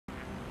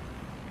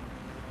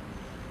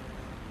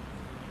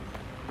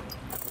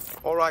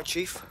All right,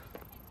 Chief.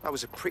 That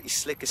was a pretty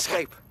slick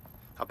escape.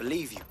 I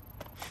believe you.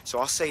 So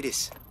I'll say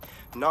this.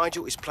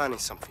 Nigel is planning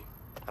something,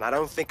 and I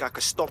don't think I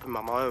could stop him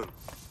on my own.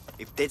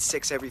 If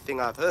DedSec's everything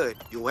I've heard,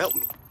 you'll help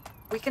me.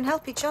 We can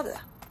help each other.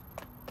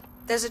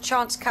 There's a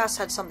chance Cass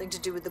had something to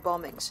do with the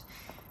bombings.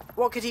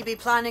 What could he be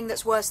planning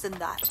that's worse than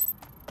that?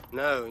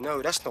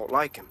 No, that's not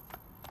like him.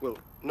 Well,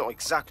 not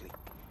exactly.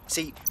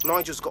 See,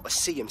 Nigel's got to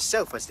see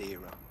himself as the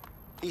hero.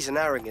 He's an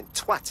arrogant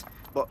twat,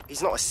 but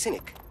he's not a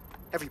cynic.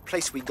 Every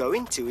place we go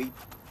into,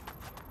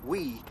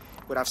 we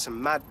would have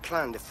some mad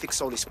plan to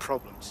fix all his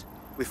problems.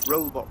 With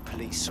robot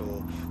police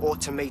or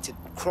automated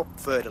crop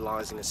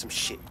fertilizing or some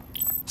shit.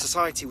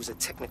 Society was a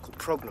technical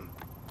problem.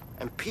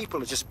 And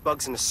people are just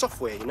bugs in the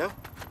software, you know?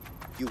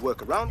 You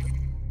work around.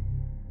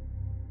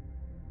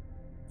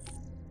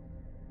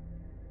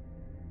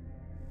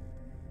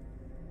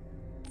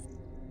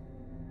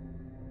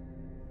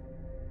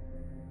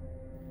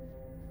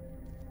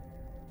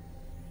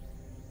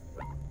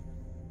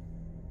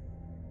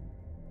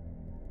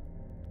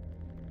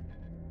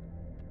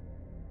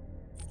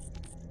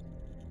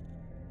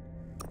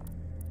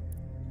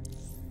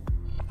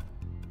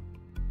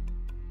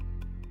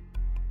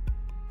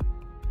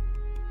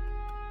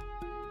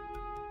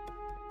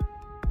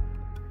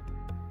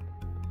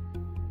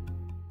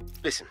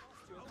 Listen,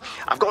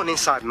 I've got an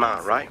inside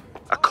man, right?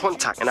 A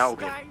contact in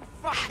Albion.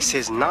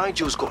 Says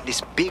Nigel's got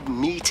this big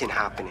meeting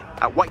happening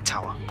at White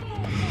Tower.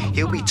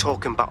 He'll be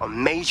talking about a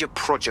major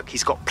project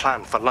he's got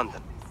planned for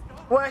London.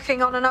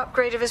 Working on an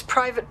upgrade of his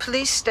private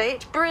police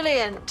state?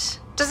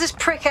 Brilliant. Does this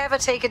prick ever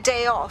take a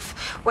day off?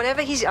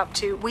 Whatever he's up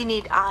to, we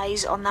need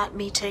eyes on that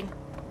meeting.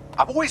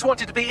 I've always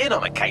wanted to be in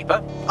on a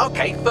caper.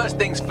 Okay, first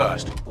things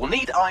first. We'll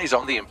need eyes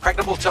on the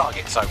impregnable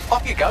target, so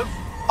off you go.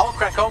 I'll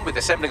crack on with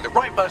assembling the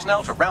right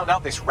personnel to round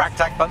out this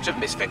ragtag bunch of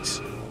misfits.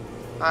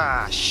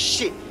 Ah,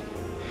 shit.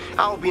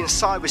 Albion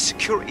cyber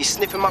security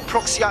sniffing my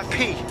proxy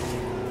IP.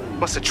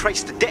 Must have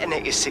traced the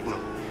detonator signal.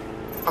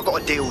 I've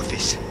got to deal with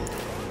this.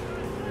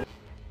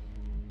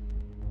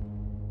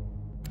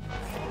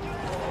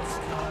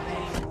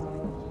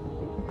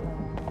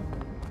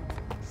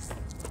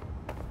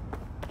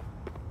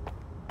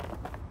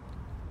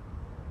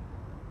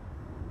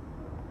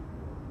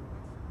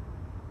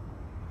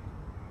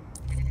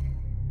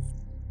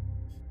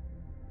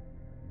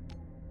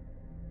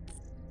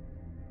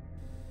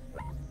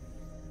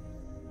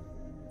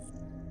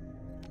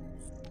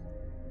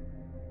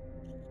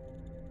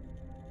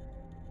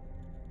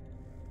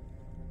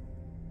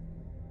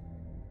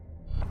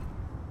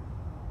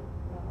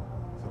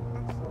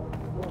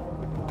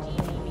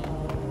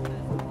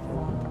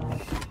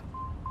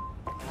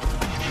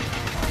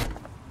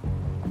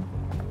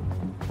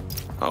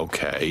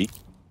 Okay.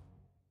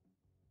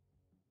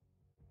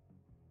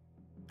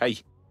 Hey.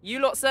 You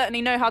lot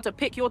certainly know how to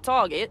pick your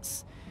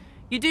targets.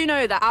 You do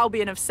know that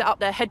Albion have set up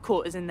their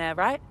headquarters in there,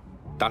 right?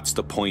 That's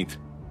the point.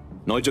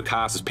 Nigel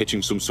Cass is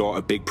pitching some sort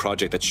of big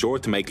project that's sure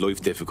to make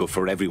life difficult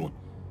for everyone.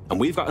 And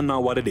we've got to know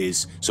what it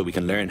is so we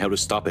can learn how to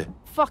stop it.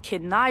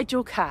 Fucking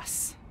Nigel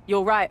Cass.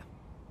 You're right.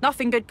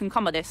 Nothing good can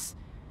come of this.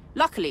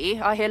 Luckily,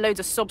 I hear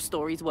loads of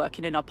sub-stories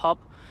working in our pub.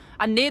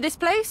 And near this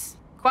place,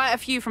 quite a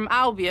few from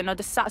Albion are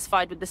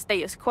dissatisfied with the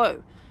status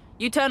quo.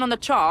 You turn on the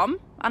charm,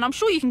 and I'm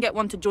sure you can get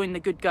one to join the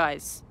good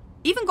guys.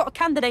 Even got a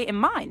candidate in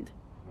mind.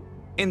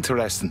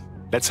 Interesting.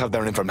 Let's have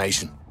their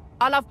information.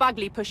 I'll have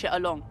Bagley push it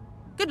along.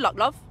 Good luck,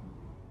 love.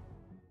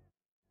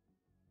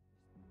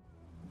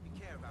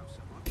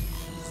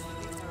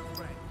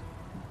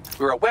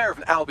 We're aware of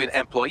an Albion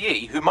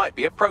employee who might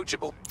be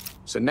approachable.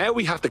 So now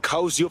we have to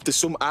cozy up to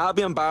some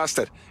Albion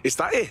bastard. Is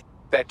that it?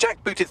 They're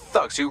jackbooted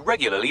thugs who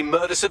regularly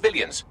murder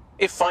civilians.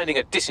 If finding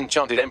a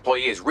disenchanted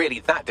employee is really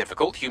that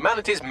difficult,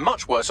 humanity's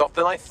much worse off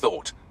than I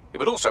thought. It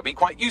would also be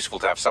quite useful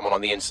to have someone on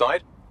the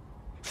inside.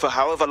 For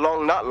however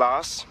long that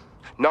lasts,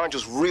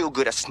 Nigel's real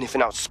good at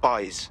sniffing out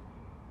spies.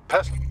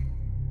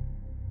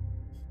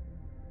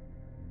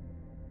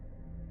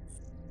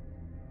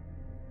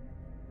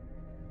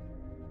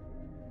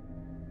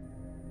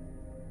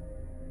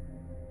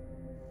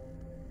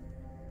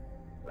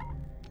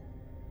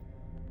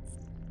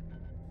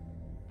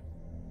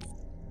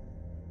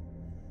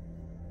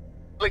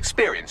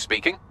 Experience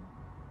speaking.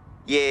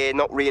 Yeah,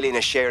 not really in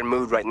a sharing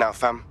mood right now,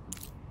 fam.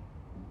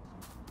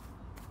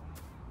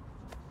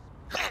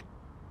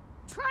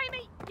 Try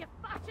me, you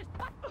fascist.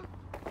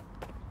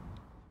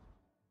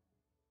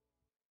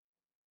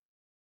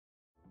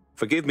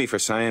 Forgive me for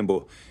saying,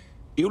 but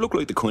you look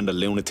like the kind of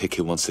lunatic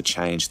who wants to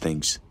change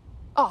things.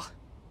 Oh,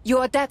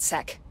 you're a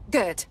DedSec.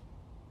 Good.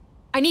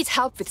 I need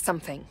help with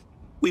something.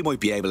 We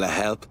might be able to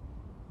help.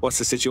 What's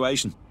the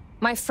situation?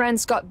 My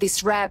friend's got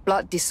this rare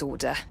blood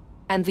disorder,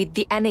 and with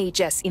the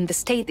NHS in the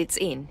state it's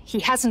in, he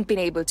hasn't been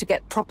able to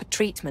get proper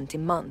treatment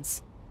in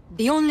months.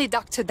 The only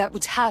doctor that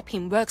would help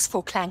him works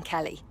for Clan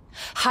Kelly.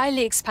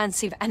 Highly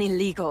expensive and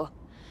illegal.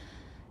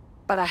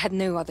 But I had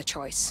no other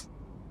choice.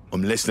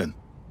 I'm listening.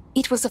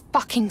 It was a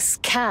fucking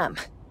scam.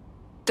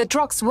 The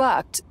drugs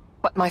worked,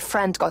 but my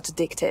friend got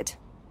addicted.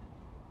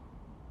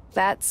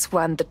 That's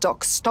when the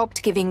doc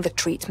stopped giving the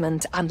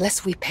treatment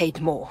unless we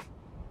paid more.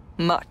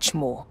 Much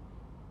more.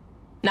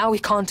 Now we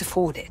can't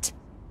afford it.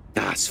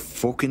 That's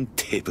fucking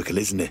typical,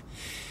 isn't it?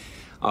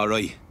 All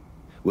right,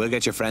 we'll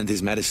get your friend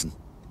his medicine.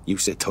 You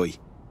sit tight.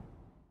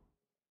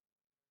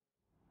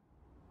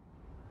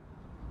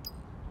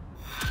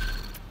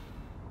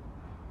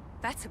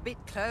 That's a bit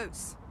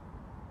close.